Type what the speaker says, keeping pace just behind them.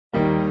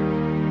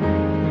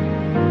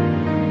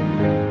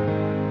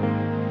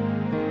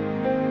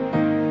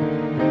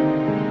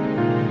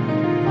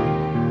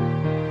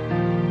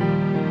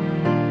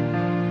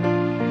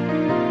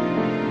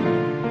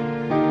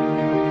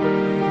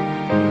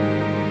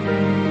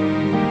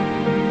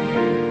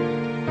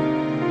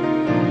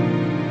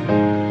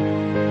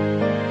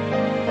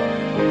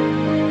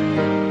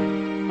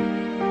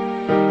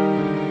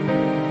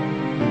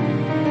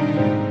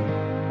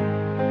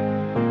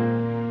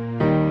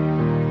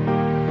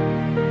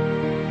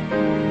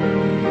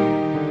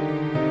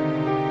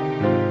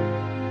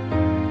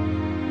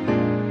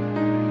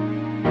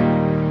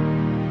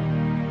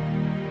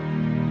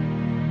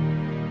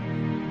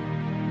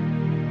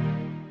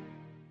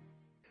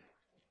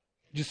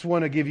just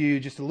want to give you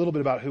just a little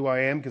bit about who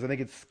I am, because I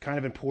think it's kind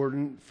of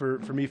important for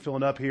me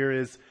filling up here.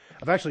 Is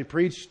I've actually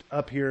preached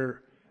up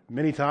here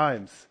many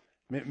times.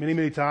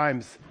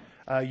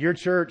 Your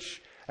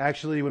church,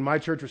 actually, when my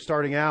church was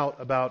starting out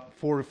about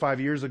 4 or 5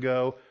 years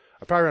ago,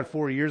 probably around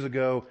 4 years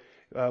ago,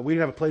 we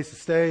didn't have a place to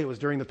stay. It was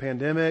during the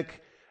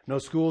pandemic. No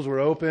schools were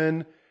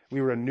open.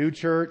 We were a new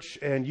church,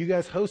 and you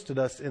guys hosted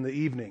us in the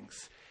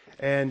evenings.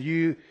 And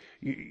you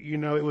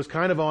know, it was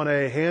kind of on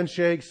a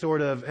handshake sort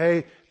of,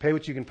 hey, pay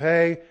what you can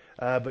pay,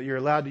 but you're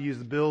allowed to use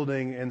the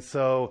building. And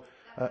so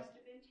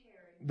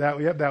that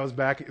was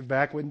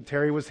back when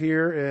Terry was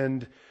here,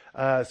 and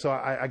so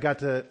I got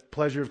the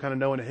pleasure of kind of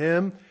knowing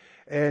him.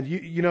 And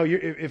you know,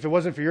 if it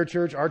wasn't for your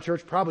church, our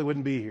church probably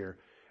wouldn't be here.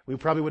 We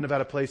probably wouldn't have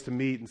had a place to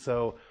meet. And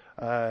so,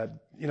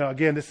 you know,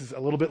 again, this is a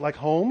little bit like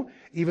home,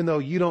 even though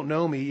you don't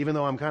know me, even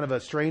though I'm kind of a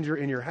stranger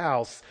in your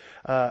house.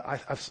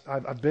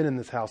 I've been in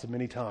this house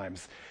many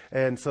times.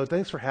 And so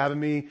thanks for having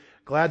me.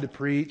 Glad to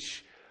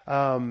preach.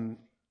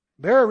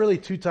 There are really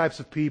two types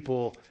of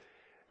people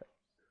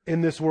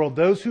in this world.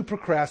 Those who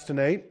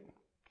procrastinate.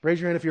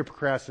 Raise your hand if you're a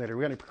procrastinator.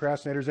 We got any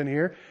procrastinators in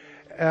here?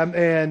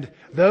 And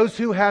those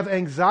who have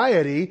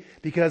anxiety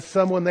because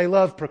someone they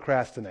love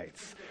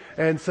procrastinates.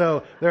 And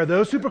so there are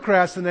those who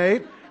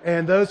procrastinate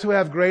and those who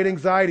have great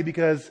anxiety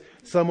because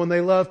someone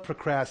they love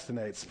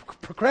procrastinates.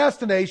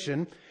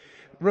 Procrastination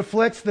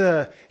reflects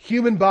the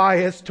human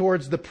bias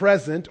towards the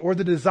present, or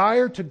the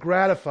desire to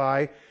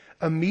gratify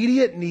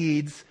immediate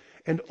needs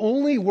and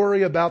only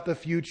worry about the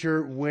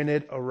future when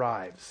it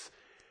arrives.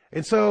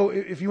 And so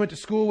if you went to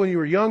school when you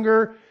were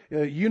younger,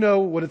 you know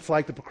what it's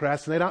like to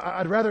procrastinate.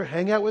 I'd rather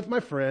hang out with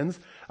my friends.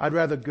 I'd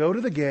rather go to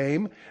the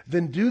game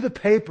than do the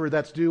paper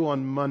that's due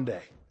on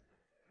Monday.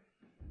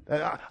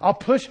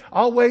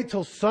 I'll wait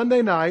till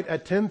Sunday night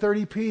at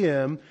 10:30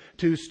 p.m.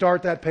 to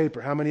start that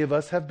paper. How many of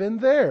us have been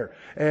there?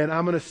 And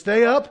I'm going to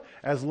stay up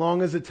as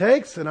long as it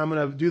takes, and I'm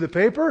going to do the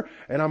paper,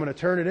 and I'm going to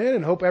turn it in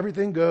and hope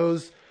everything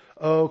goes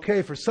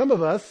okay. For some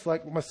of us,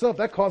 like myself,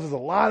 that causes a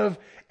lot of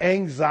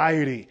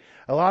anxiety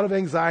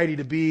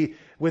to be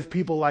with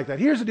people like that.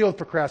 Here's the deal with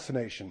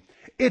procrastination.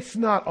 It's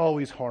not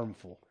always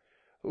harmful.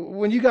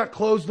 When you got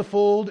clothes to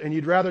fold and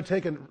you'd rather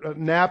take a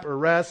nap or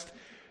rest,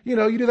 you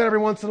know, you do that every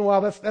once in a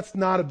while. That's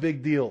not a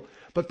big deal.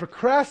 But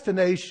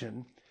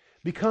procrastination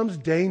becomes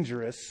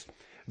dangerous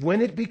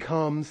when it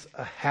becomes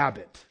a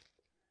habit.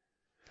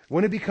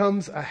 When it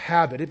becomes a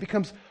habit, it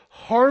becomes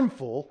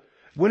harmful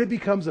when it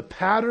becomes a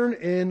pattern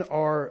in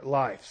our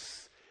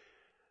lives.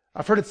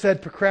 I've heard it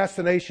said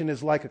procrastination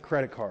is like a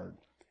credit card.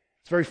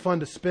 It's very fun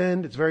to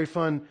spend. It's very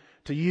fun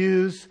to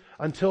use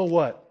until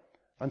what?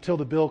 Until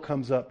the bill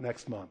comes up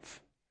next month.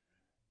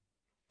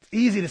 It's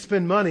easy to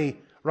spend money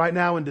right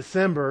now in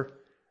December.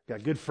 You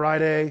got Good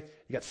Friday.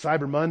 You got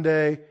Cyber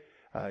Monday.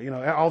 You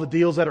know, all the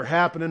deals that are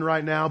happening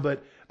right now.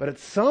 But at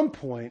some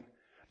point,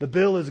 the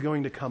bill is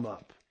going to come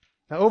up.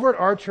 Now, over at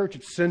our church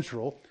at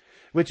Central,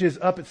 which is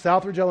up at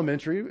Southridge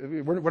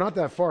Elementary, we're not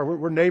that far.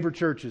 We're neighbor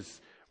churches.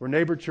 We're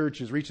neighbor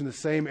churches reaching the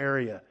same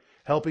area,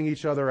 helping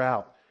each other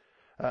out.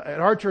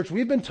 At our church,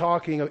 we've been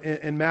talking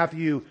in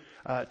Matthew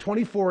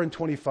 24 and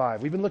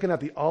 25. We've been looking at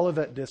the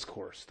Olivet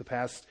Discourse the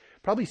past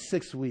probably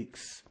 6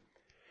 weeks.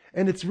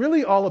 And it's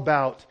really all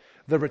about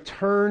the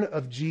return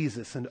of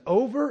Jesus. And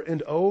over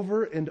and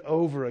over and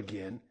over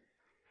again,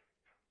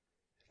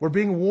 we're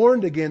being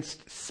warned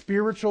against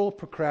spiritual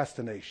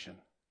procrastination.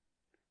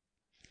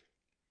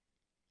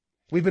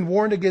 We've been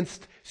warned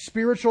against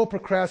spiritual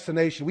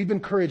procrastination. We've been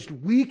encouraged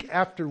week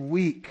after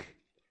week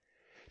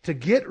to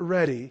get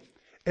ready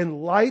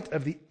in light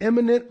of the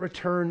imminent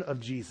return of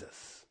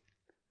Jesus.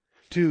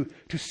 To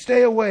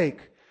stay awake,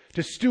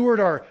 to steward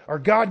our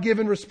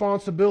God-given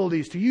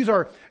responsibilities, to use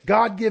our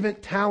God-given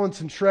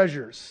talents and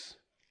treasures.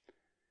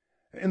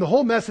 And the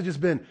whole message has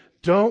been,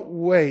 don't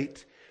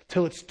wait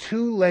till it's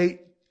too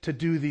late to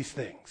do these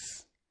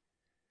things.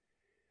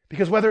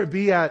 Because whether it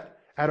be at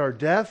our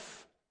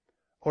death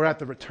or at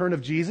the return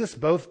of Jesus,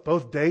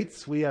 both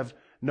dates, we have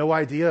no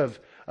idea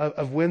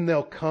of when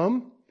they'll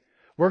come.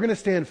 We're going to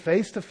stand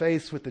face to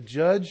face with the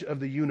judge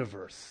of the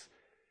universe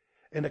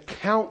and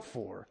account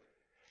for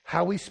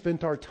how we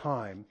spent our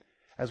time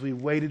as we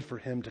waited for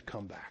him to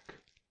come back.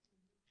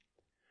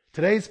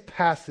 Today's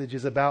passage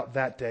is about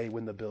that day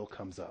when the bill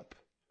comes up.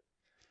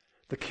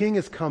 The King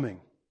is coming.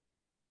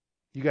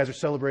 You guys are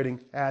celebrating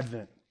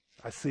Advent,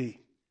 I see.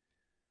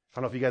 I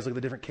don't know if you guys look at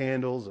the different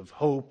candles of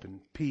hope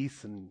and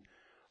peace and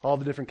all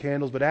the different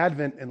candles, but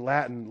Advent in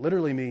Latin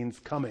literally means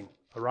coming,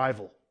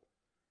 arrival.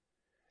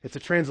 It's a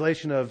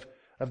translation of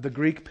the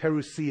Greek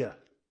parousia,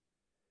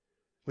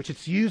 which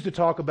it's used to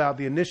talk about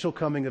the initial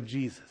coming of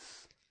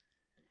Jesus.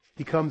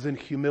 He comes in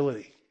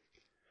humility.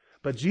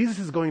 But Jesus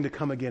is going to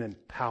come again in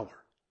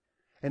power.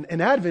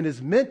 And Advent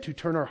is meant to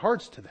turn our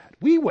hearts to that.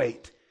 We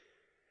wait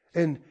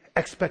in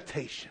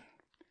expectation.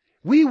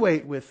 We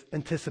wait with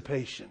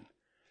anticipation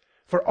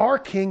for our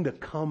King to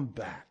come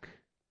back.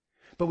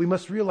 But we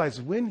must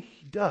realize when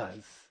he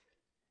does,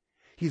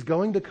 he's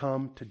going to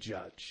come to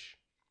judge.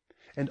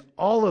 And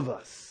all of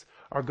us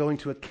are going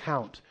to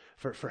account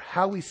for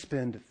how we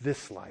spend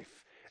this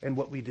life and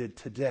what we did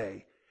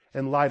today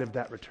in light of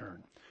that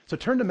return. So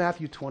turn to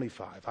Matthew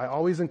 25. I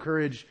always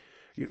encourage,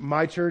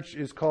 my church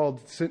is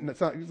called,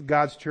 it's not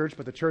God's church,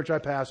 but the church I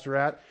pastor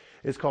at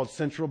is called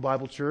Central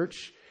Bible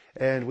Church.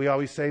 And we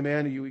always say,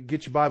 man, you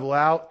get your Bible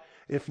out.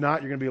 If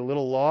not, you're going to be a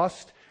little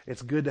lost.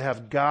 It's good to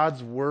have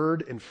God's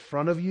word in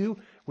front of you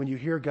when you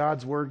hear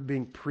God's word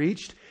being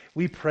preached.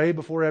 We pray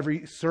before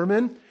every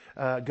sermon,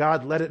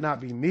 God, let it not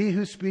be me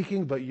who's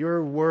speaking, but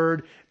your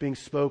word being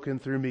spoken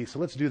through me. So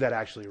let's do that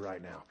actually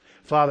right now.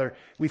 Father,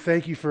 we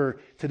thank you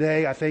for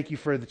today. I thank you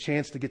for the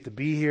chance to get to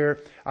be here.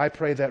 I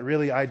pray that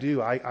really I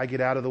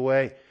get out of the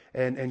way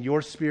and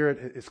your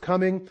Spirit is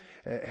coming,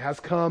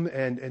 has come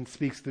and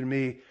speaks through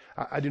me.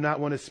 I do not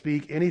want to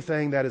speak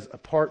anything that is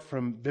apart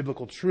from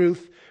biblical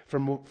truth,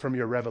 from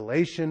your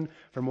revelation,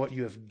 from what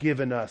you have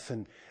given us.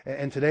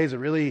 And today is a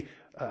really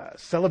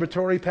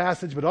celebratory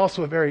passage, but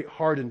also a very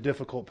hard and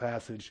difficult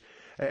passage.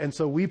 And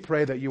so we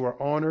pray that you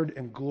are honored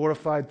and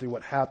glorified through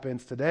what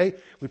happens today.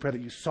 We pray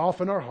that you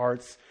soften our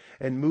hearts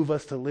and move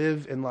us to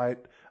live in light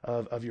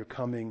of your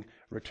coming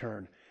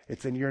return.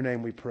 It's in your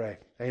name we pray.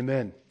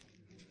 Amen.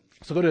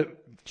 So go to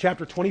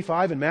chapter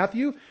 25 in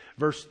Matthew,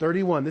 verse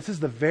 31. This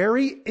is the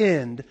very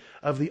end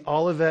of the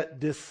Olivet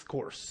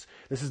Discourse.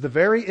 This is the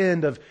very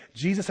end of,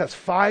 Jesus has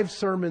 5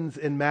 sermons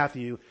in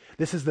Matthew.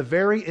 This is the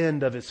very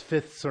end of his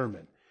 5th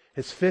sermon,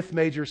 his 5th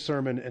major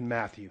sermon in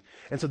Matthew.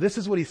 And so this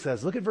is what he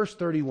says. Look at verse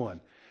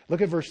 31.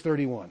 Look at verse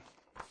 31.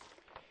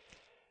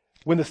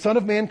 When the Son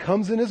of Man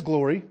comes in his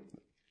glory,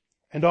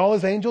 and all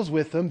his angels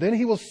with him, then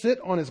he will sit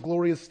on his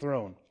glorious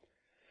throne.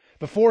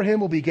 Before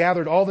him will be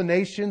gathered all the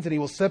nations, and he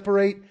will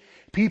separate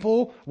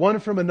people one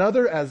from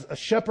another as a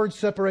shepherd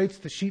separates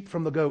the sheep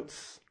from the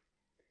goats.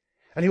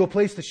 And he will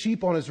place the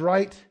sheep on his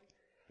right,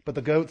 but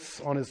the goats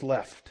on his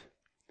left.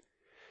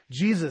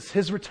 Jesus,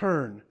 his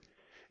return,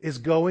 is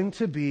going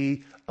to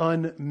be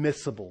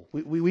unmissable.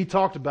 We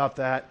talked about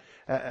that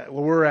where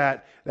we're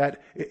at,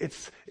 that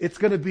it's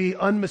going to be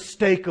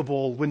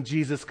unmistakable when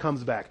Jesus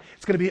comes back.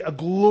 It's going to be a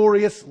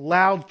glorious,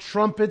 loud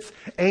trumpets,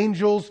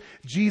 angels,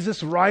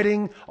 Jesus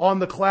riding on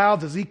the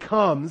clouds as he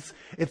comes.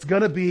 It's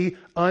going to be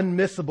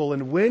unmissable.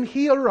 And when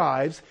he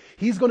arrives,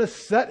 he's going to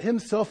set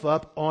himself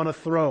up on a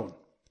throne.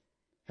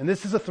 And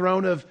this is a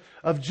throne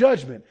of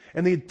judgment.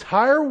 And the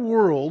entire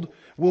world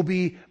will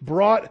be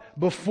brought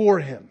before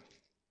him.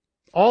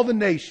 All the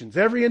nations,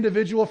 every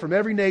individual from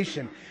every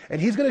nation. And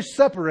he's going to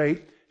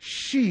separate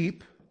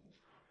sheep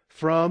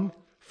from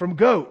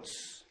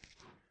goats.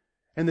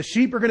 And the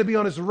sheep are going to be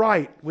on his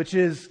right, which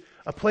is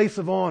a place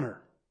of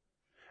honor.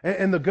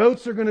 And the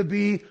goats are going to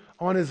be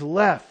on his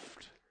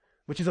left,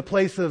 which is a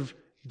place of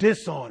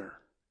dishonor.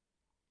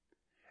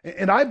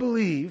 And I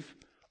believe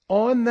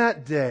on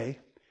that day,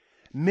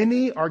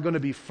 many are going to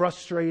be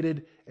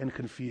frustrated and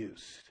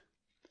confused.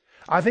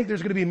 I think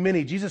there's going to be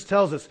many. Jesus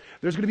tells us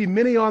there's going to be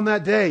many on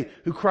that day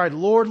who cried,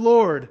 Lord,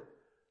 Lord,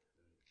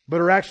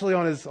 but are actually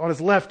on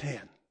his left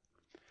hand.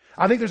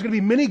 I think there's going to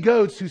be many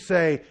goats who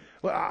say,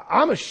 well,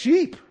 I'm a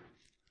sheep.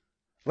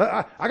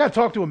 I got to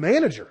talk to a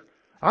manager.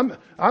 I'm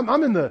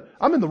in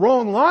the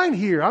wrong line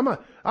here.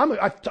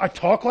 I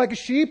talk like a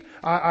sheep.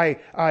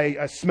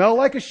 I smell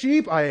like a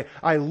sheep.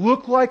 I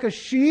look like a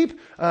sheep.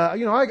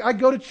 I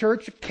go to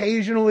church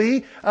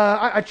occasionally.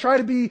 I try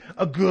to be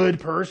a good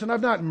person.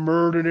 I've not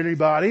murdered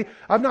anybody.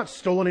 I've not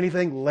stolen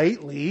anything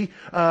lately.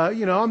 Why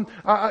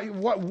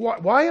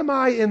am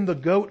I in the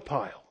goat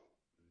pile?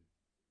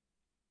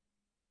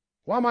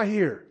 Why am I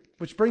here?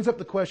 Which brings up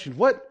the question,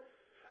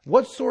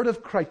 what sort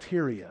of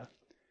criteria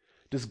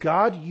does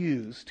God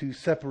use to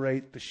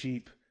separate the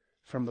sheep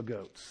from the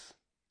goats?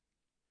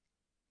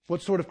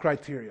 What sort of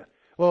criteria?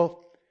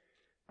 Well,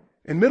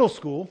 in middle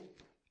school,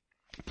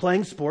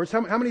 playing sports,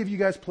 how many of you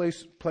guys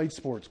played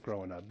sports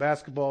growing up?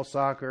 Basketball,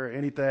 soccer,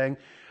 anything?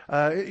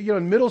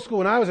 In middle school,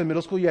 when I was in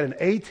middle school, you had an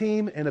A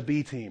team and a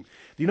B team.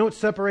 Do you know what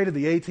separated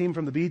the A team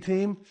from the B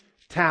team?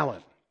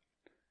 Talent.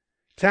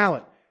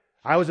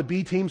 I was a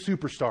B team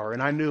superstar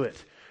and I knew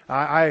it.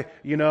 I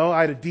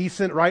had a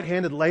decent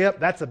right-handed layup.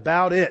 That's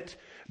about it.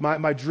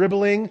 My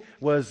dribbling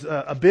was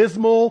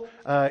abysmal.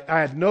 I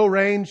had no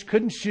range,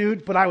 couldn't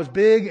shoot, but I was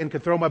big and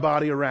could throw my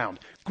body around.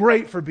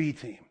 Great for B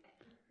team.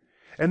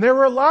 And there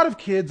were a lot of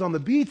kids on the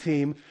B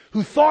team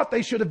who thought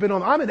they should have been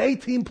I'm an A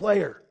team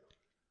player.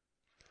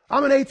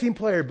 I'm an A team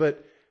player,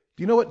 but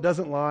do you know what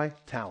doesn't lie?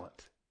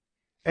 Talent.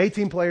 A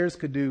team players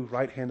could do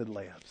right-handed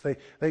layups.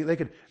 They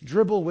could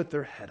dribble with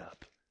their head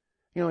up.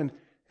 In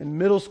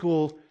middle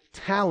school,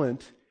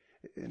 talent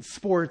in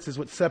sports is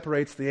what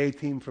separates the A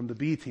team from the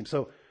B team.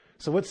 So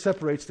what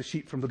separates the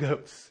sheep from the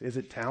goats? Is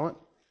it talent?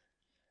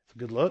 Is it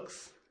good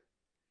looks?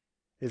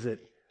 Is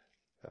it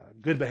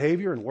good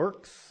behavior and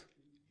works?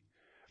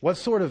 What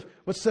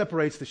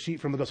separates the sheep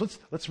from the goats?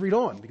 Let's read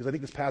on, because I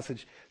think this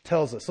passage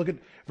tells us. Look at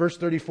verse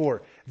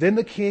 34. Then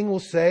the king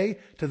will say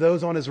to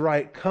those on his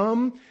right,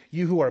 "Come,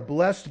 you who are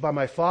blessed by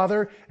my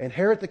Father,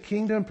 inherit the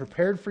kingdom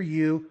prepared for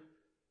you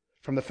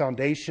from the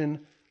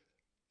foundation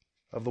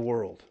of the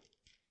world."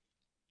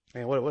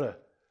 Man, what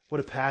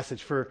a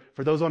passage for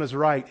those on his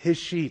right, his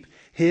sheep,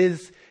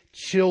 his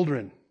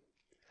children.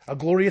 A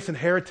glorious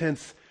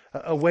inheritance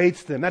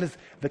awaits them. That is,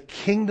 the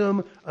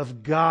kingdom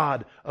of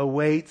God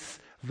awaits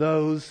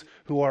those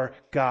who are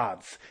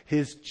God's,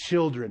 His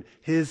children,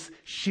 His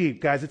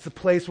sheep. Guys, it's a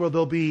place where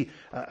there'll be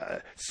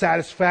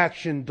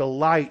satisfaction,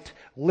 delight,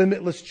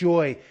 limitless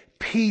joy,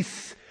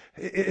 peace.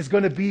 Is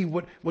going to be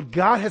what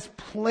God has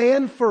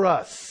planned for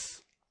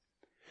us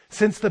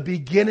since the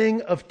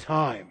beginning of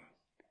time.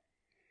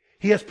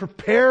 He has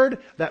prepared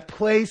that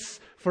place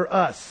for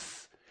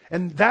us.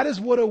 And that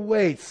is what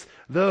awaits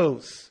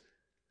those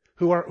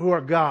who are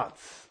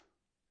God's,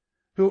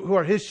 who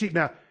are His sheep.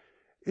 Now,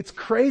 it's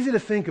crazy to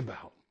think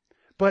about,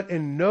 but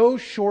in no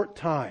short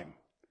time,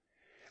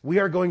 we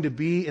are going to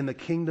be in the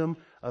kingdom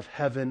of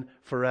heaven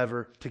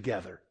forever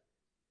together.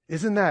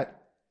 Isn't that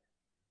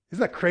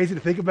crazy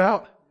to think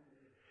about?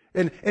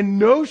 In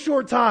no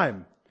short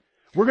time,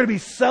 we're going to be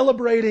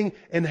celebrating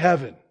in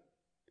heaven.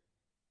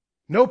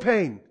 No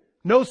pain,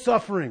 no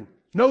suffering,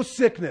 no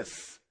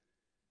sickness,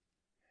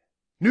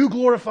 new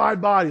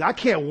glorified bodies. I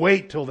can't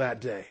wait till that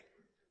day.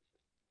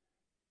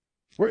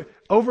 We're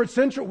over at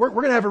Central, we're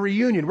going to have a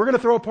reunion. We're going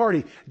to throw a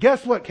party.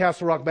 Guess what,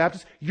 Castle Rock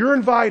Baptist? You're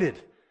invited.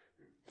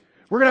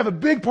 We're going to have a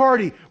big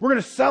party. We're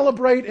going to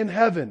celebrate in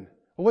heaven.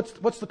 Well,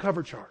 what's the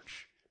cover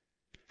charge?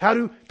 How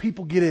do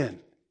people get in?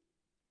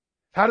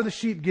 How do the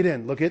sheep get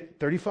in? Look at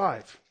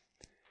 35.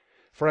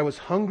 For I was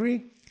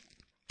hungry,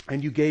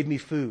 and you gave me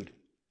food.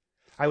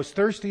 I was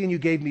thirsty, and you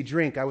gave me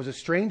drink. I was a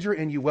stranger,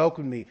 and you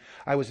welcomed me.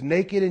 I was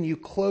naked, and you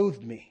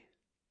clothed me.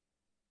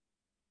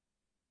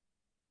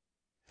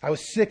 I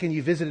was sick, and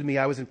you visited me.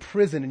 I was in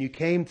prison, and you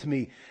came to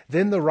me.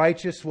 Then the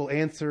righteous will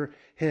answer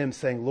him,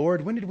 saying,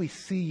 Lord, when did we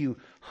see you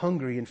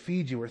hungry and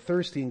feed you, or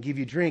thirsty and give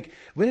you drink?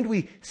 When did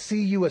we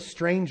see you a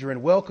stranger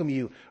and welcome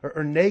you,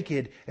 or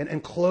naked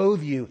and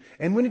clothe you?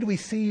 And when did we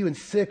see you in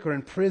sick or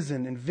in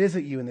prison and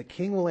visit you? And the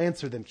king will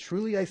answer them,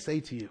 truly I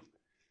say to you,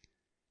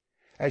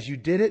 as you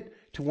did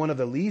it to one of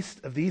the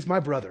least of these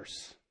my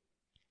brothers,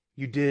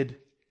 you did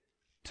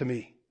to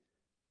me.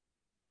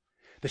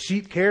 The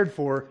sheep cared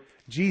for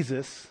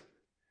Jesus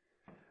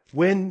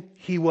when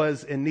He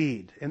was in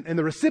need. And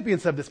the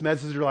recipients of this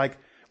message are like,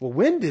 well,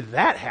 when did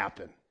that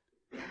happen?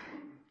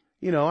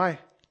 You know,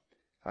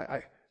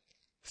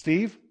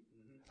 Steve,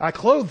 I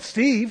clothed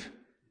Steve.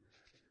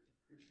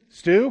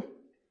 Stu,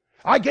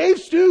 I gave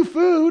Stu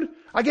food.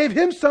 I gave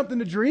him something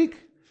to drink.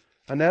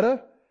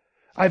 Annetta,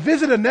 I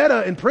visited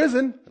Annetta in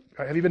prison.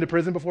 Have you been to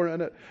prison before,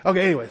 Annetta?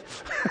 Okay, anyways.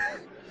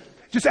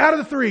 Just out of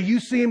the three, you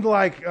seemed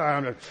like,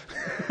 I don't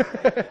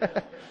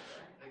know.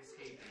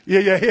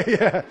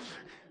 Yeah.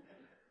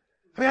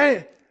 I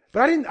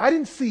mean, I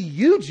didn't see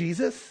you,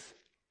 Jesus.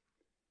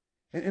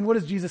 And what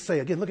does Jesus say?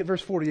 Again, look at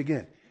verse 40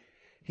 again.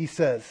 He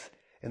says,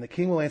 and the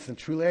king will answer them,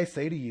 truly I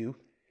say to you,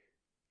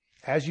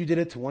 as you did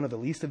it to one of the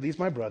least of these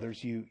my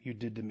brothers, you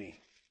did to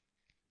me.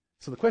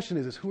 So the question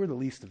is who are the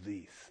least of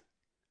these?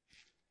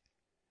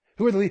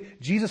 Who are the least?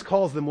 Jesus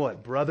calls them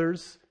what?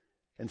 Brothers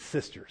and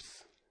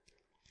sisters.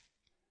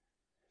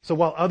 So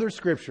while other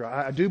scripture,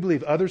 I do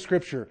believe other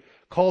scripture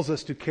calls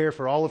us to care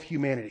for all of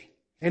humanity,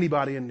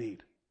 anybody in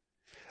need.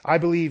 I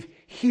believe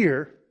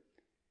here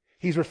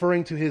He's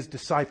referring to His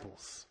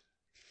disciples,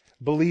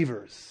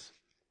 believers,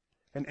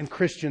 and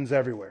Christians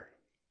everywhere.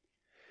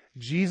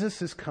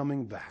 Jesus is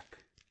coming back.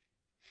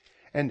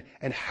 And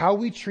how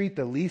we treat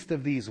the least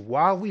of these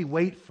while we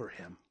wait for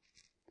Him,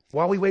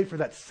 while we wait for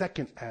that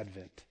second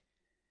advent,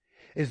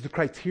 is the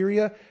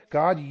criteria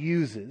God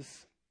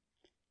uses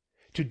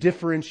to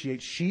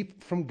differentiate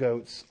sheep from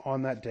goats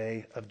on that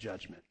day of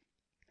judgment.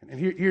 And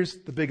here's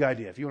the big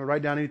idea. If you want to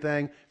write down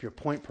anything, if you're a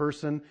point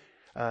person,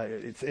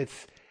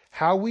 it's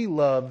how we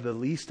love the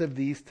least of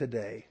these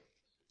today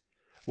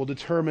will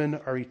determine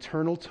our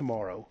eternal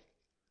tomorrow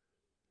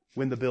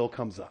when the bill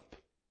comes up.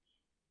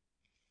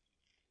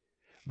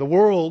 The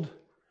world,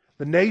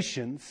 the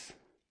nations,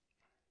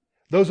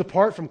 those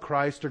apart from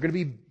Christ are going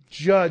to be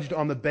judged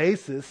on the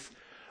basis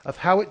of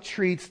how it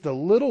treats the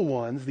little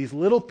ones, these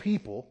little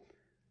people,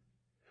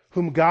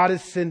 whom God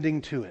is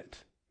sending to it.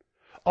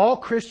 All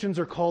Christians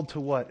are called to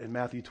what in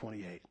Matthew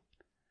 28?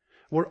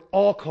 We're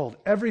all called,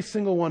 every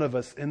single one of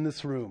us in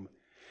this room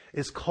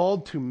is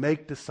called to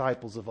make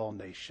disciples of all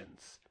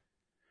nations.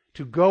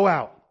 To go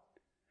out,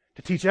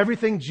 to teach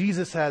everything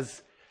Jesus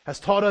has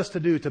taught us to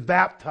do, to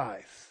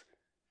baptize,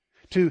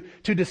 to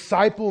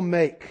disciple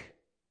make.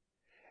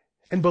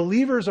 And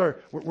believers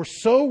we're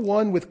so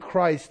one with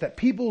Christ that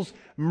people's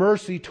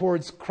mercy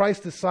towards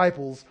Christ's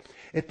disciples,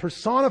 it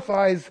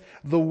personifies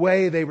the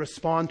way they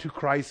respond to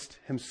Christ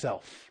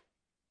Himself.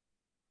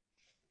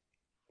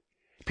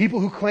 People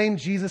who claim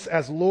Jesus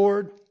as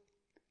Lord,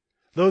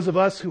 those of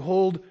us who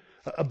hold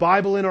a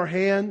Bible in our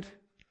hand,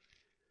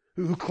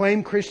 who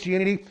claim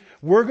Christianity,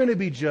 we're going to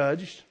be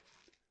judged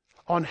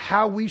on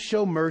how we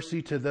show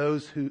mercy to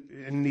those who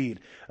in need,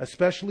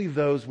 especially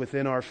those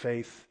within our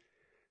faith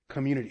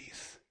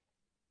communities.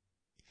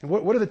 And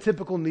what are the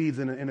typical needs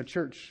in a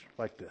church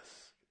like this?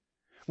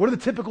 What are the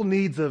typical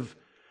needs of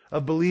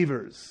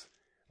believers?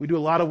 We do a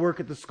lot of work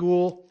at the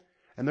school,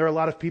 and there are a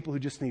lot of people who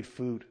just need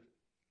food,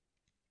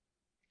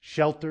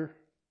 shelter,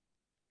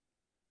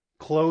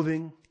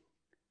 clothing,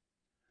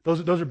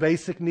 Those are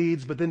basic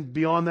needs, but then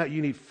beyond that,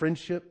 you need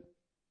friendship,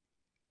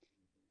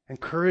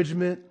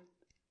 encouragement,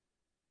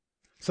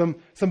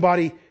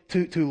 somebody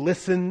to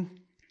listen,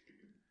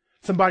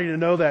 somebody to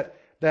know that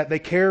they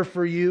care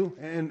for you.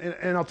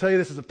 And I'll tell you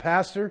this as a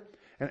pastor,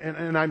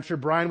 and I'm sure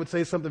Brian would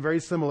say something very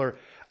similar.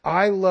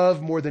 I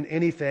love more than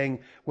anything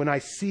when I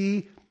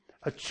see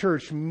a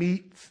church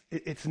meet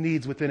its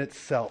needs within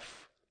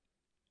itself.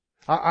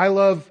 I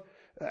love,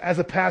 as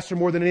a pastor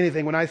more than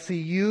anything, when I see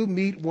you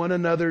meet one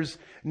another's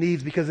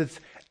needs, because it's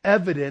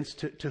evidence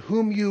to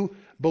whom you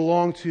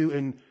belong to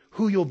and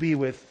who you'll be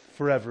with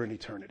forever in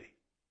eternity.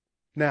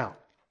 Now,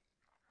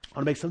 I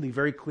want to make something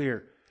very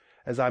clear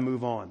as I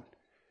move on.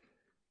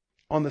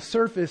 On the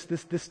surface,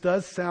 this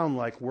does sound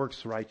like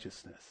works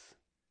righteousness.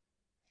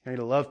 I need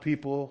to love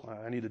people.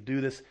 I need to do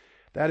this.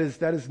 That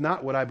is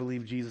not what I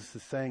believe Jesus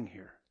is saying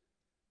here.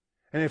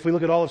 And if we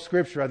look at all of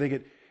Scripture, I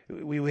think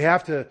we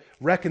have to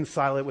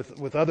reconcile it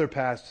with other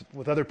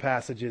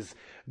passages.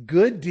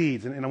 Good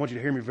deeds, and I want you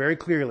to hear me very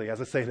clearly as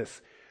I say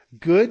this.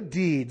 Good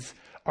deeds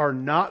are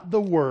not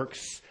the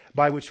works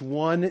by which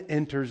one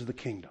enters the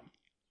kingdom.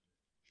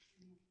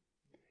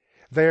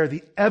 They are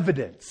the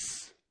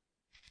evidence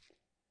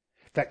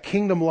that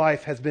kingdom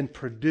life has been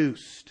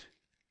produced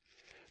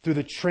through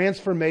the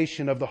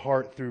transformation of the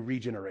heart through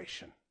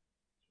regeneration.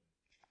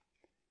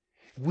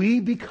 We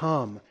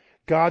become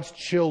God's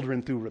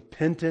children through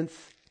repentance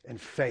and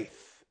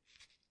faith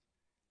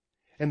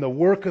in the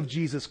work of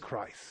Jesus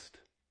Christ.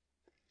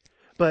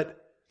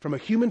 But from a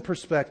human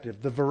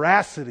perspective, the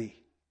veracity,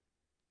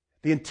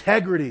 the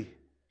integrity,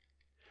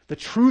 the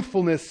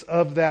truthfulness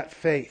of that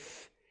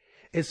faith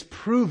is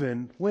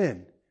proven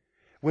when?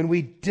 When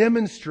we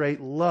demonstrate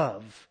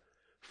love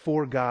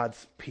for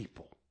God's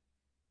people.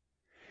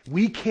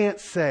 We can't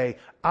say,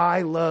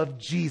 I love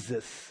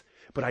Jesus,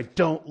 but I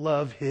don't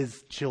love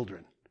His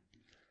children.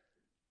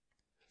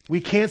 We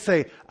can't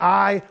say,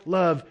 I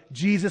love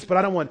Jesus, but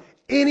I don't want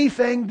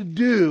anything to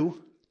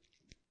do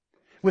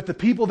with the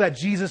people that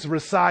Jesus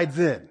resides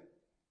in.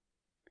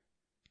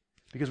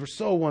 Because we're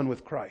so one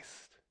with Christ.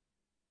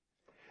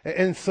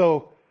 And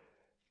so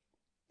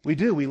we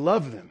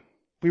love them.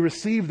 We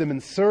receive them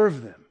and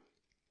serve them.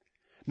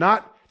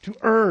 Not to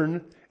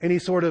earn any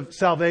sort of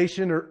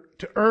salvation or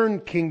to earn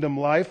kingdom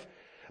life,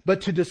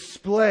 but to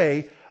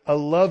display a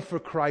love for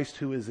Christ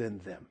who is in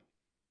them.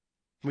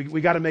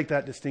 We got to make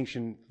that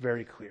distinction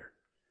very clear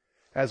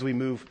as we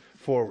move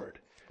forward.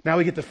 Now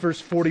we get to verse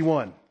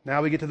 41.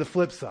 Now we get to the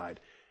flip side.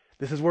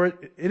 This is where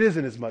it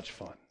isn't as much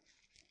fun.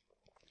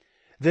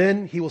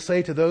 Then he will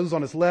say to those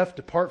on his left,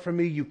 depart from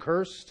me, you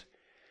cursed,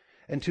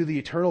 and to the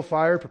eternal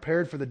fire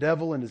prepared for the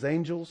devil and his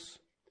angels.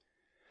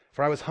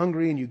 For I was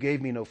hungry and you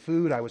gave me no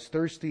food. I was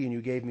thirsty and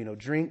you gave me no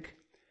drink.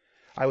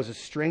 I was a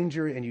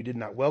stranger and you did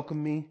not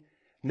welcome me.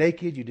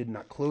 Naked, you did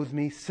not clothe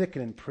me. Sick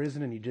and in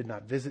prison, and you did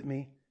not visit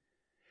me.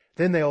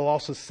 Then they will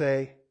also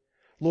say,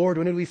 Lord,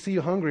 when did we see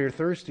you hungry or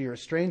thirsty or a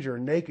stranger or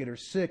naked or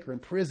sick or in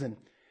prison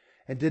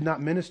and did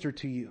not minister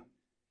to you?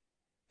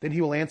 Then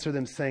he will answer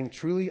them saying,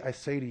 truly I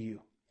say to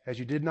you, as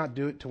you did not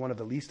do it to one of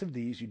the least of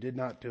these, you did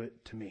not do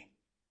it to me.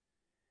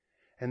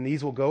 And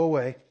these will go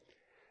away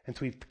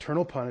into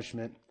eternal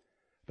punishment,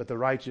 but the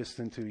righteous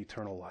into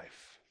eternal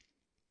life.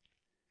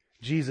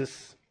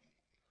 Jesus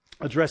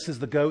addresses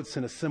the goats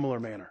in a similar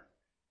manner,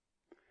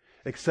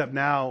 except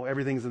now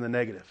everything's in the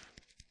negative.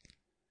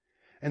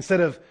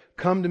 Instead of,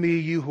 come to me,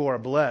 you who are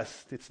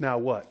blessed, it's now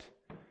what?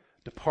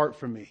 Depart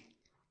from me,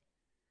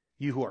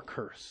 you who are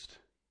cursed,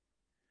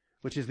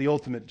 which is the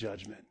ultimate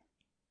judgment,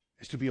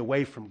 is to be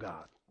away from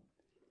God,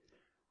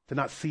 to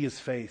not see His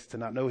face, to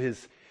not know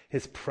His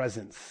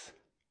presence.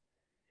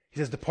 He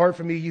says, depart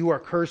from me, you who are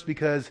cursed,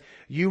 because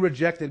you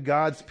rejected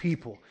God's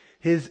people,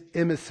 His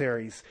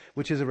emissaries,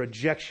 which is a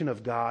rejection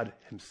of God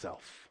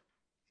Himself.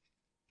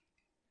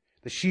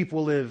 The sheep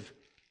will live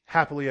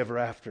happily ever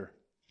after.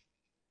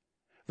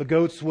 The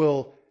goats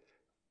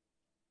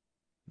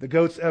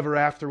ever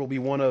after will be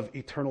one of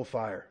eternal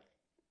fire,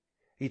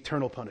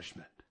 eternal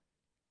punishment.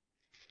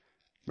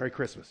 Merry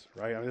Christmas,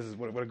 right? I mean, this is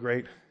what a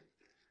great.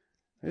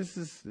 This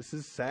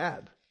is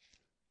sad.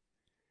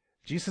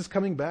 Jesus is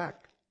coming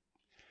back,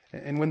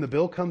 and when the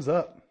bill comes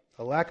up,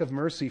 a lack of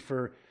mercy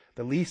for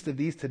the least of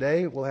these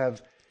today will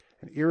have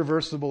an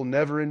irreversible,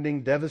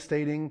 never-ending,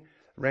 devastating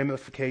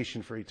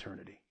ramification for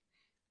eternity.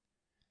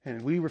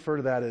 And we refer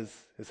to that as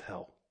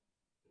hell.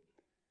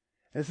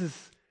 This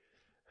is,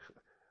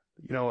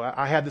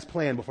 I had this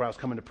plan before I was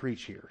coming to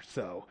preach here.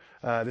 So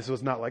this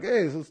was not like,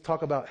 hey, let's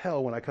talk about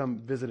hell when I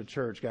come visit a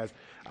church, guys.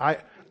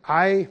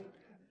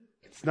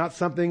 It's not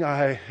something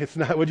it's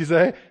not, what'd you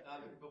say?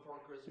 Before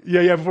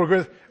Christmas. Yeah, before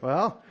Christmas.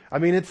 Well, I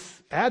mean,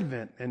 it's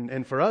Advent.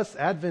 And for us,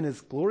 Advent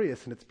is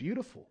glorious and it's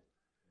beautiful.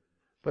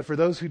 But for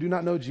those who do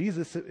not know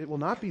Jesus, it will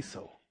not be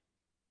so.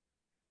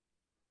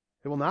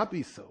 It will not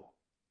be so.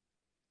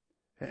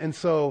 And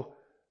so,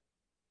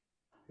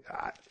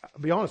 I'll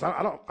be honest,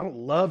 I don't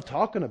love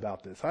talking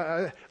about this.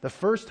 The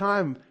first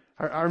time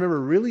I remember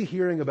really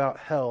hearing about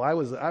hell, I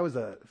was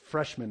a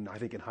freshman, I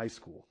think, in high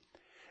school.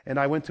 And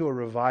I went to a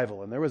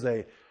revival, and there was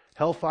a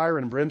hellfire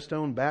and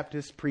brimstone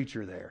Baptist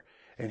preacher there.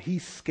 And he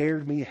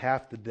scared me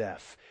half to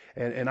death.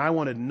 And I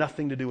wanted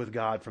nothing to do with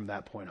God from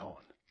that point on.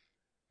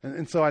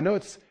 And so I know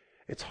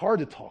it's hard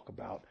to talk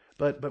about,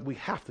 but we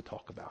have to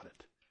talk about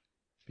it.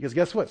 Because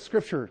guess what?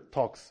 Scripture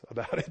talks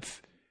about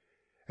it.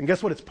 And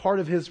guess what? It's part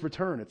of his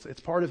return.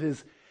 It's part of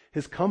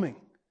his coming.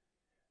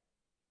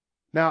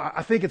 Now,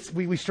 I think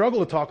we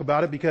struggle to talk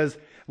about it because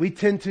we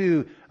tend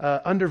to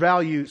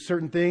undervalue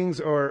certain things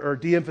or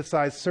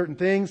de-emphasize certain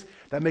things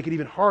that make it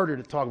even harder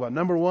to talk about.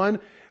 Number one,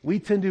 we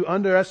tend to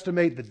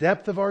underestimate the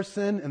depth of our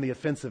sin and the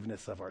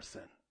offensiveness of our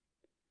sin.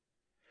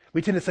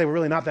 We tend to say we're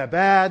really not that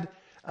bad,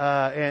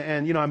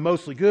 and I'm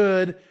mostly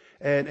good,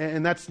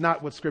 and that's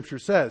not what Scripture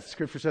says.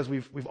 Scripture says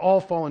we've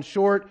all fallen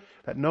short,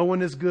 that no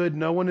one is good,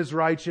 no one is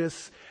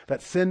righteous,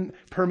 that sin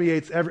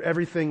permeates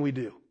everything we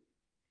do.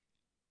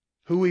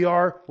 Who we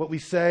are, what we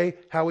say,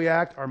 how we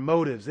act, our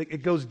motives.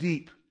 It goes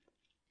deep.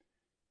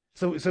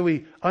 So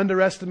we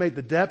underestimate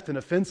the depth and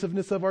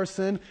offensiveness of our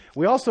sin.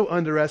 We also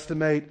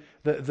underestimate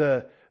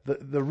the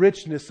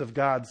richness of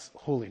God's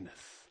holiness.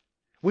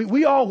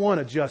 We all want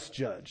a just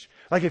judge.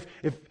 Like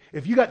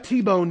if you got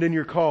T-boned in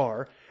your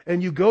car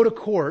and you go to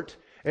court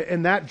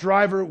and that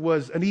driver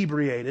was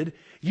inebriated,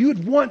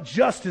 you'd want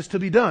justice to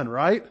be done,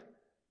 right?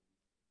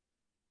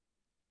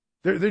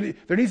 There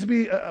needs to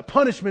be a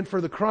punishment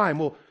for the crime.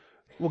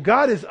 Well,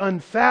 God is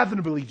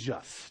unfathomably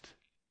just.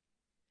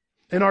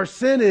 And our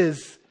sin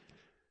is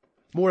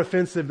more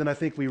offensive than I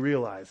think we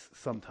realize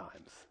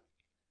sometimes.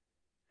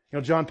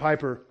 John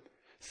Piper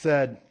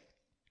said,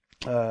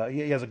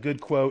 he has a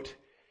good quote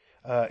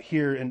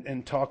here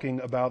in talking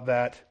about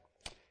that.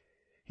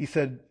 He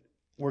said,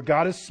 where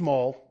God is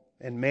small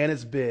and man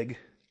is big,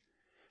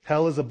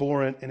 hell is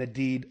abhorrent and a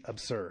deed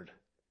absurd,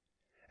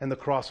 and the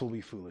cross will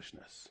be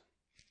foolishness.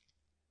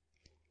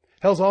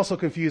 Hell's also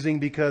confusing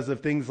because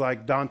of things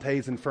like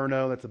Dante's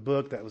Inferno. That's a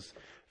book that was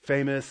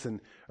famous.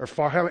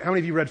 How many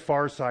of you read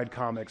Far Side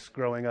comics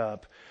growing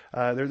up?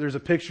 There's a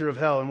picture of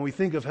hell. And when we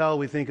think of hell,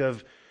 we think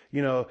of,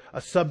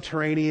 a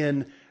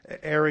subterranean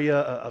area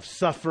of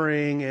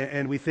suffering.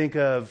 And we think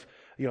of,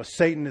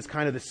 Satan is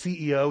kind of the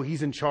CEO.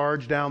 He's in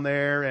charge down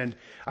there. And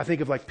I think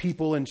of like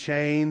people in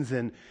chains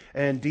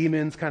and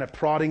demons kind of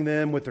prodding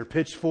them with their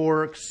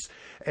pitchforks.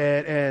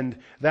 And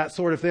that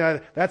sort of thing.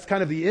 That's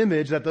kind of the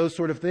image that those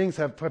sort of things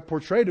have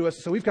portrayed to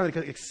us. So we've kind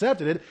of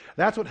accepted it.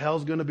 That's what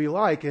hell's going to be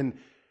like. And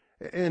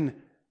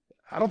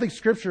I don't think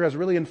Scripture has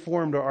really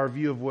informed our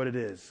view of what it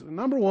is.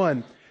 Number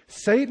one,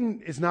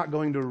 Satan is not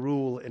going to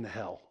rule in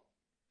hell.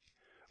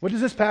 What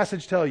does this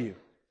passage tell you?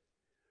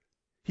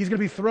 He's going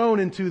to be thrown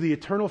into the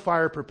eternal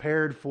fire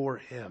prepared for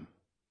him.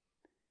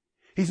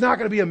 He's not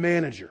going to be a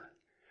manager.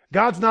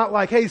 God's not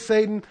like, hey,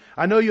 Satan,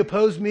 I know you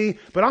opposed me,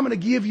 but I'm going to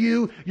give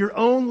you your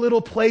own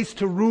little place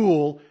to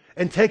rule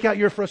and take out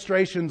your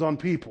frustrations on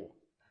people.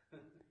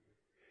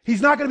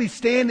 He's not going to be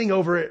standing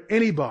over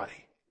anybody.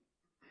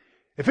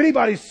 If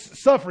anybody's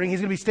suffering, he's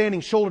going to be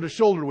standing shoulder to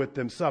shoulder with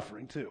them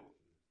suffering too.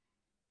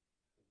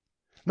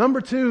 Number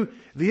two,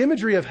 the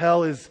imagery of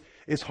hell is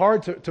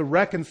hard to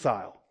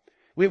reconcile.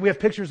 We have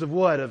pictures of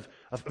what? Of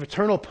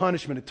eternal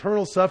punishment,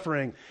 eternal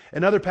suffering.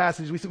 In other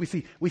passages,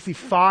 we see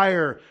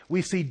fire,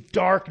 we see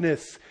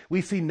darkness,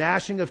 we see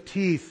gnashing of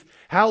teeth.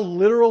 How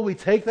literal we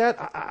take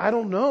that, I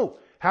don't know.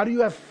 How do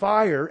you have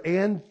fire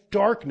and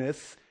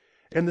darkness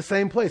in the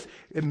same place?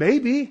 It may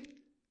be.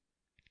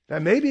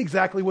 That may be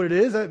exactly what it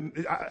is.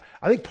 I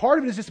think part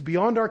of it is just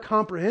beyond our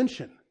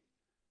comprehension.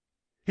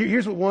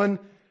 Here's what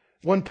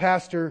one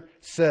pastor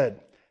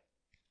said.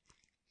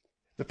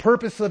 The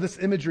purpose of this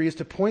imagery is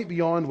to point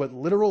beyond what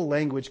literal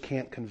language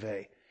can't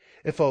convey.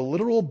 If a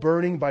literal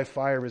burning by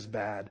fire is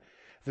bad,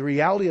 the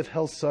reality of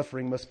hell's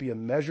suffering must be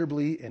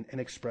immeasurably and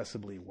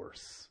inexpressibly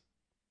worse.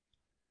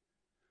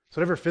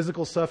 So whatever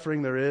physical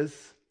suffering there is,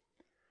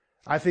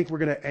 I think we're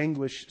going to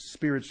anguish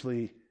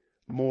spiritually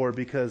more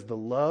because the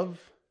love,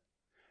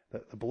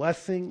 the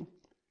blessing,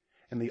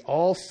 and the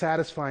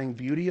all-satisfying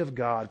beauty of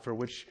God for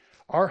which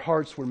our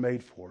hearts were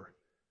made for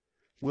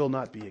will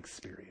not be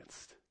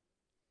experienced.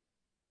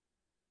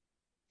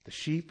 The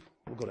sheep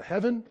will go to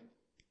heaven,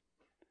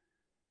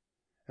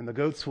 and the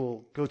goats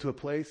will go to a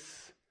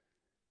place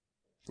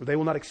where they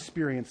will not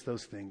experience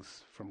those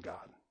things from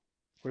God,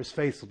 where his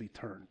face will be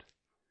turned.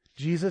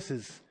 Jesus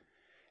is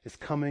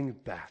coming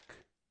back.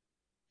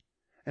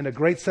 And a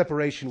great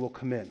separation will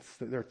commence.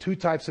 There are two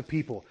types of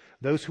people.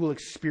 Those who will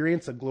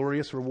experience a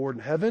glorious reward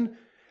in heaven,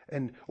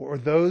 or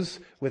those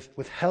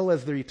with hell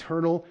as their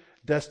eternal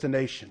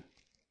destination.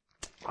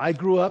 I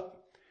grew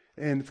up,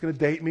 and it's going to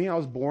date me, I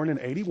was born in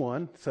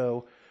 1981,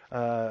 so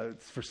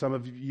for some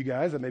of you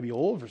guys, that may be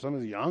old. For some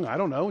of you young, I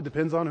don't know. It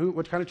depends on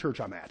what kind of church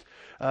I'm at.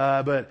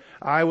 But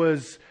I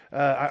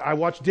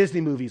watched Disney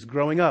movies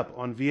growing up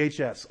on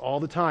VHS all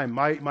the time.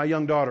 My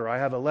young daughter, I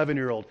have an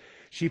 11-year-old.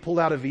 She pulled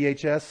out a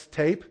VHS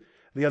tape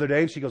the other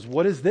day and she goes,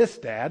 "What is this,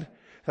 Dad?"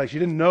 It's like she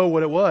didn't know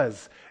what it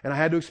was. And I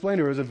had to explain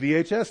to her it was a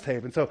VHS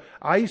tape. And so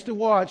I used to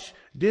watch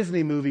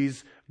Disney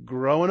movies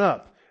growing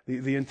up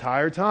the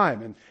entire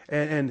time.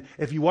 And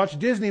if you watch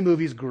Disney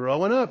movies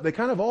growing up, they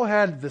kind of all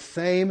had the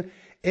same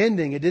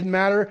ending. It didn't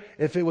matter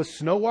if it was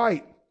Snow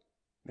White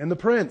and the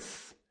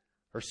Prince,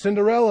 or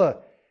Cinderella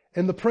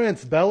and the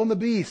Prince, Belle and the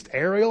Beast,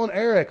 Ariel and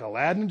Eric,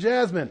 Aladdin and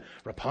Jasmine,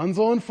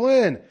 Rapunzel and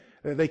Flynn.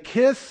 They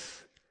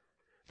kiss,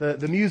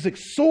 the music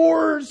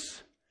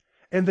soars,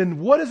 and then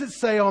what does it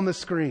say on the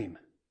screen?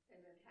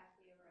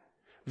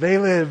 They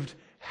lived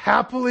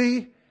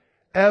happily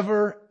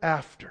ever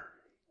after.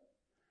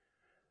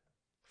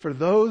 For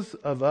those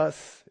of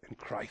us in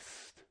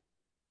Christ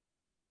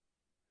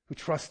who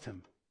trust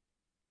Him,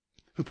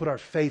 who put our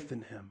faith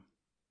in Him,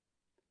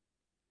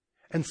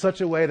 in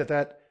such a way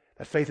that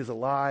faith is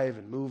alive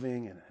and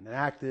moving and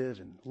active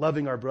and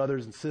loving our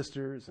brothers and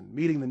sisters and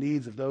meeting the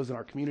needs of those in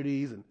our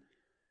communities. And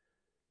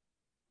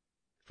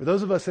for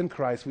those of us in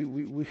Christ,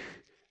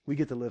 we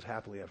get to live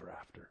happily ever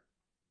after.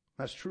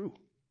 That's true.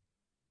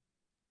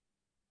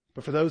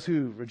 But for those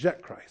who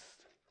reject Christ,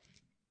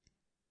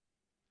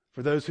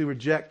 for those who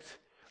reject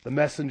the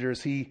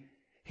messengers He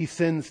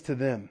sends to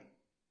them,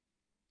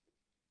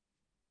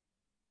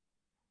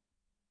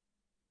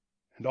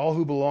 and all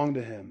who belong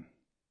to Him,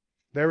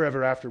 their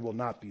ever after will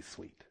not be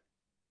sweet.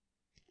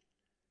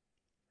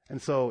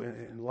 And so,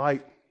 in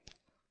light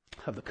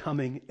of the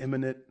coming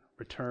imminent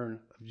return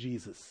of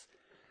Jesus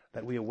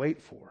that we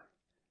await for,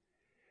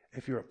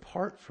 if you're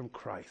apart from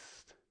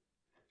Christ,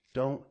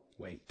 don't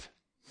wait.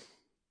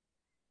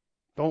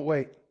 Don't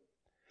wait.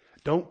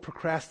 Don't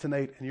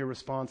procrastinate in your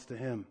response to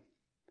Him.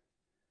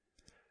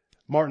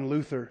 Martin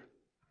Luther,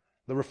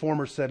 the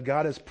reformer, said,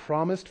 God has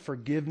promised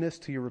forgiveness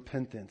to your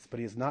repentance, but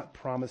He has not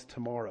promised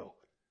tomorrow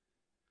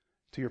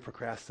to your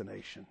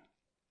procrastination.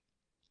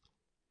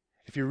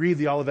 If you read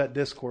the Olivet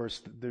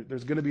Discourse,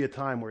 there's going to be a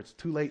time where it's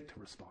too late to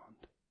respond.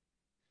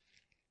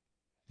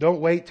 Don't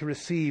wait to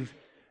receive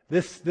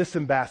this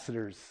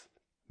ambassador's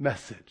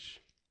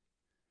message.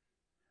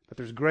 But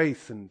there's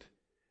grace and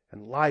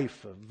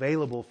life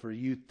available for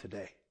you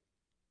today.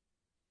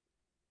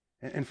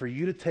 And for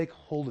you to take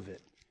hold of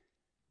it,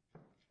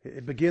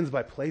 it begins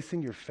by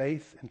placing your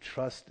faith and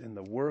trust in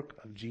the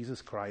work of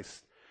Jesus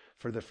Christ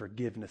for the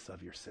forgiveness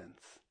of your sins.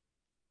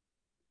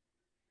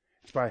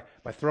 It's by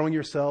throwing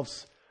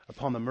yourselves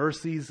upon the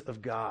mercies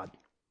of God,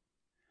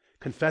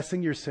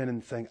 confessing your sin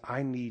and saying,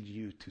 I need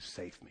you to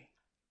save me.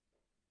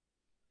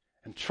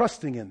 And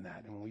trusting in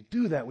that. And when we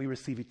do that, we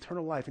receive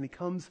eternal life. And He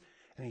comes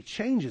and He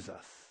changes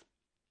us.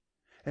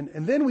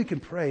 And then we can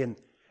pray, and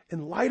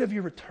in light of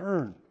your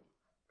return,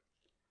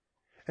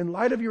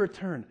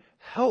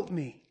 help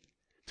me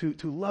to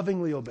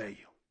lovingly obey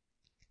you.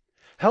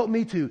 Help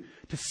me to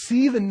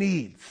see the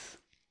needs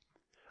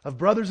of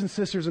brothers and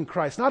sisters in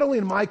Christ, not only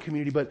in my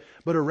community,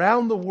 but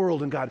around the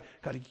world. And God,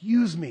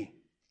 use me.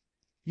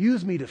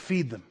 Use me to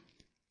feed them.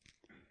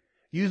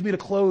 Use me to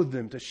clothe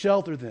them, to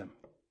shelter them,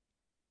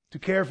 to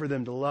care for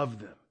them, to love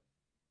them.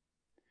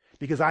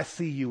 Because I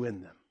see you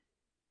in them.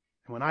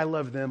 And when I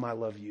love them, I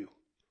love you.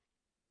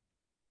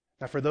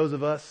 Now, for those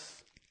of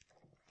us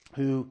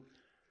who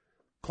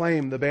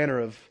claim the banner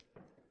of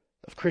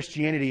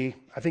Christianity,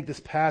 I think this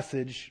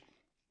passage,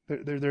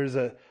 there's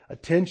a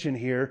tension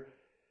here.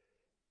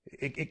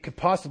 It could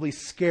possibly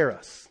scare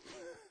us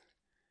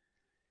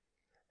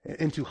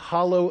into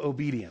hollow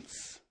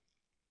obedience.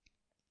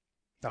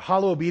 Now,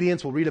 hollow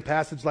obedience, we'll read a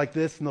passage like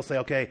this and they'll say,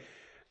 okay,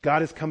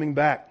 God is coming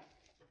back.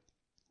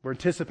 We're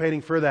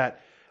anticipating for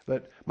that.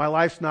 But my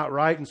life's not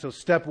right, and so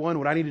step one,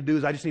 what I need to do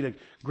is I just need to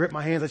grip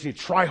my hands. I just need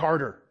to try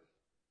harder.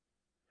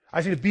 I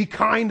just need to be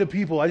kind to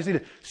people. I just need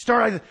to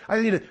start. I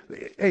need to,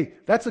 hey,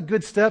 that's a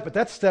good step, but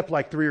that's step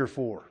like 3 or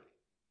 4.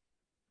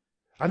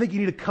 I think you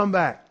need to come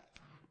back.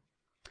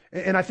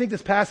 And I think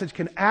this passage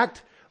can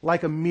act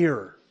like a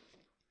mirror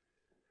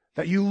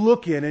that you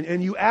look in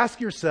and you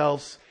ask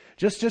yourselves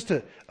just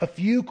a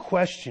few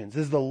questions.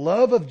 Is the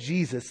love of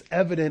Jesus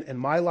evident in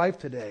my life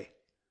today?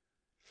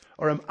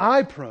 Or am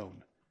I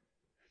prone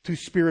to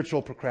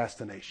spiritual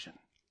procrastination?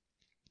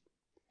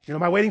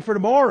 Am I waiting for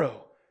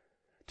tomorrow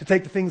to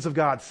take the things of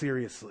God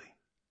seriously?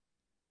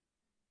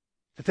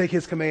 To take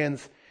His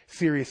commands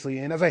seriously?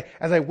 And as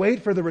I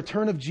wait for the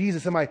return of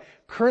Jesus, am I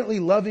currently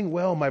loving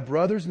well my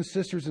brothers and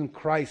sisters in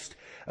Christ,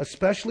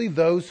 especially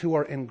those who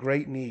are in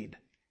great need?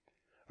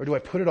 Or do I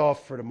put it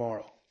off for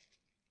tomorrow?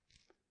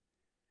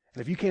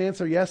 And if you can't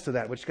answer yes to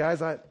that, which guys,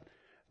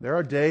 there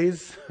are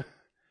days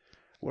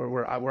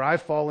where I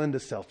fall into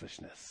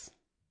selfishness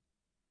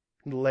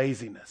and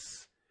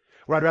laziness,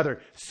 where I'd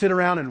rather sit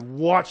around and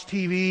watch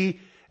TV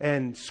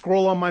and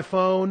scroll on my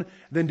phone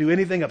than do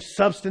anything of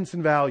substance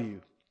and value.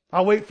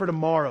 I'll wait for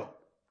tomorrow.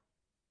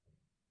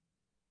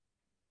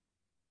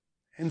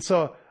 And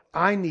so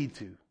I need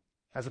to,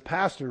 as a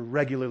pastor,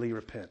 regularly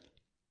repent.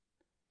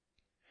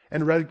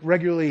 And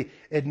regularly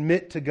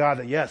admit to God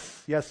that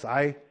yes,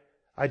 I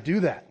do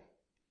that.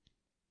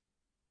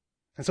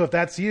 And so if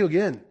that's you,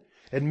 again,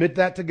 admit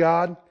that to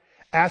God,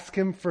 ask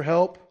Him for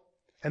help,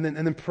 and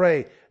then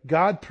pray,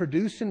 God,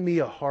 produce in me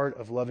a heart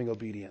of loving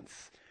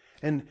obedience.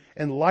 And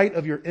in light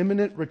of your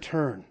imminent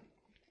return,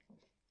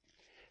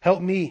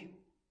 help me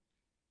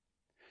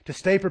to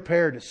stay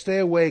prepared, to stay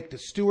awake, to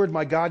steward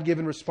my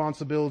God-given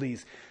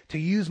responsibilities, to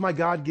use my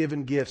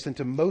God-given gifts, and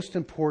to most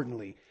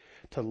importantly,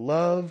 to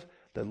love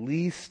the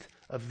least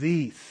of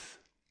these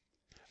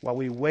while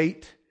we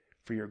wait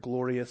for your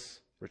glorious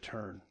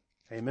return.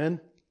 Amen?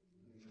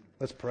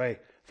 Let's pray.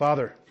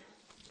 Father,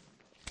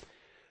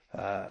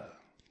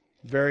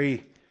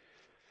 very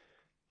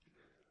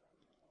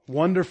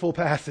wonderful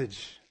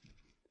passage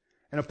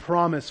and a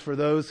promise for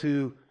those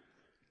who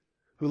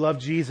love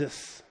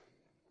Jesus.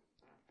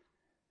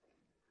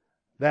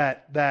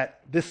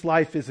 That this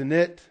life isn't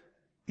it.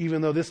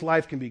 Even though this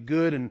life can be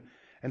good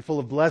and full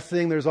of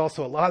blessing, there's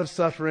also a lot of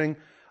suffering,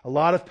 a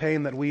lot of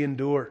pain that we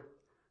endure.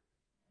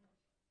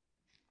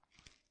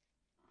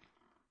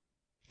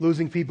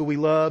 Losing people we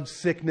love,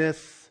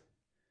 sickness,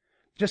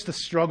 just a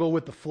struggle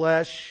with the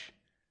flesh,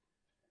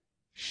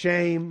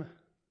 shame.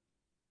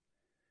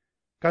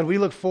 God, we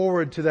look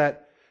forward to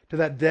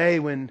that day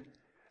when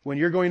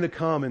you're going to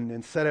come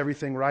and set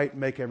everything right,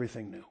 make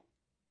everything new.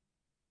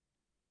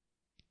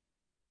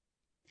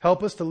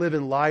 Help us to live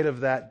in light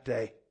of that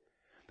day.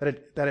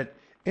 That at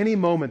any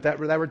moment that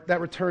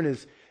return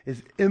is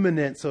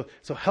imminent. So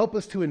help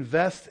us to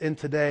invest in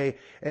today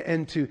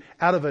and to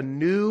out of a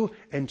new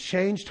and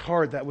changed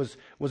heart that was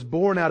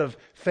born out of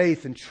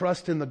faith and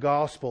trust in the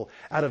gospel.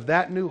 Out of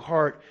that new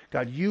heart,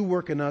 God, you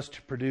work in us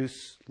to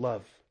produce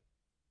love.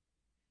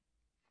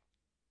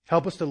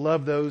 Help us to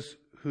love those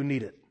who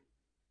need it.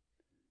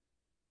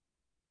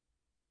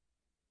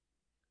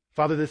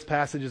 Father, this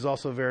passage is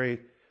also very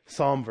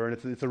somber, and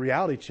it's a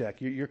reality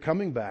check. You're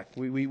coming back.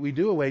 We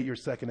do await your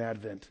second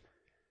advent.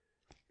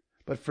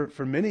 But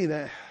for many,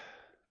 that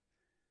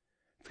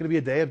it's going to be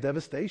a day of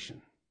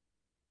devastation.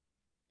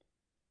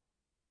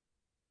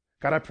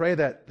 God, I pray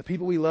that the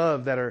people we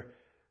love that are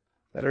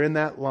in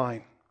that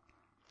line,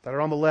 that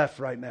are on the left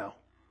right now,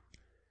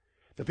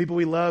 the people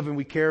we love and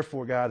we care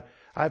for, God,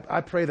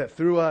 I pray that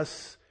through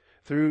us,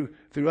 through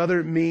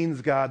other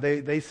means, God,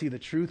 they see the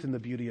truth and the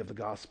beauty of the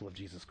gospel of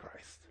Jesus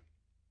Christ.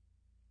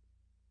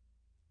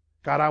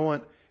 God, I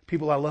want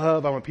people I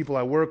love, I want people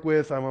I work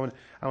with, I want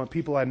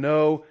people I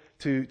know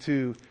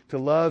to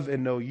love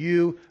and know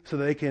you so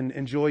that they can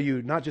enjoy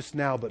you not just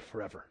now but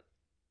forever.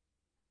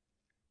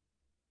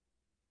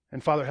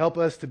 And Father, help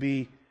us to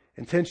be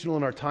intentional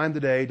in our time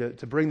today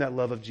to bring that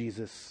love of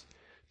Jesus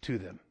to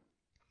them.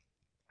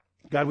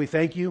 God, we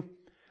thank you.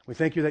 We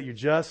thank you that you're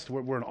just.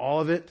 We're in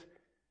awe of it.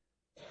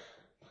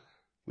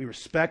 We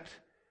respect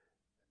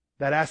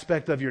that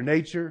aspect of your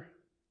nature.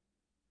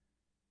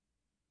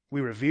 We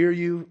revere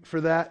you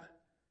for that.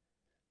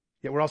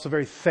 Yet we're also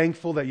very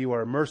thankful that you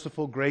are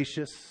merciful,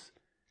 gracious,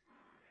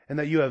 and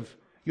that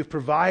you've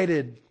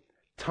provided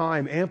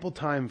time, ample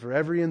time for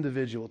every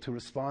individual to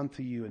respond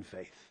to you in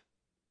faith.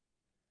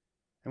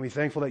 And we're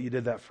thankful that you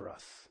did that for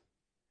us.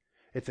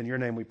 It's in your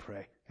name we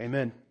pray.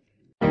 Amen.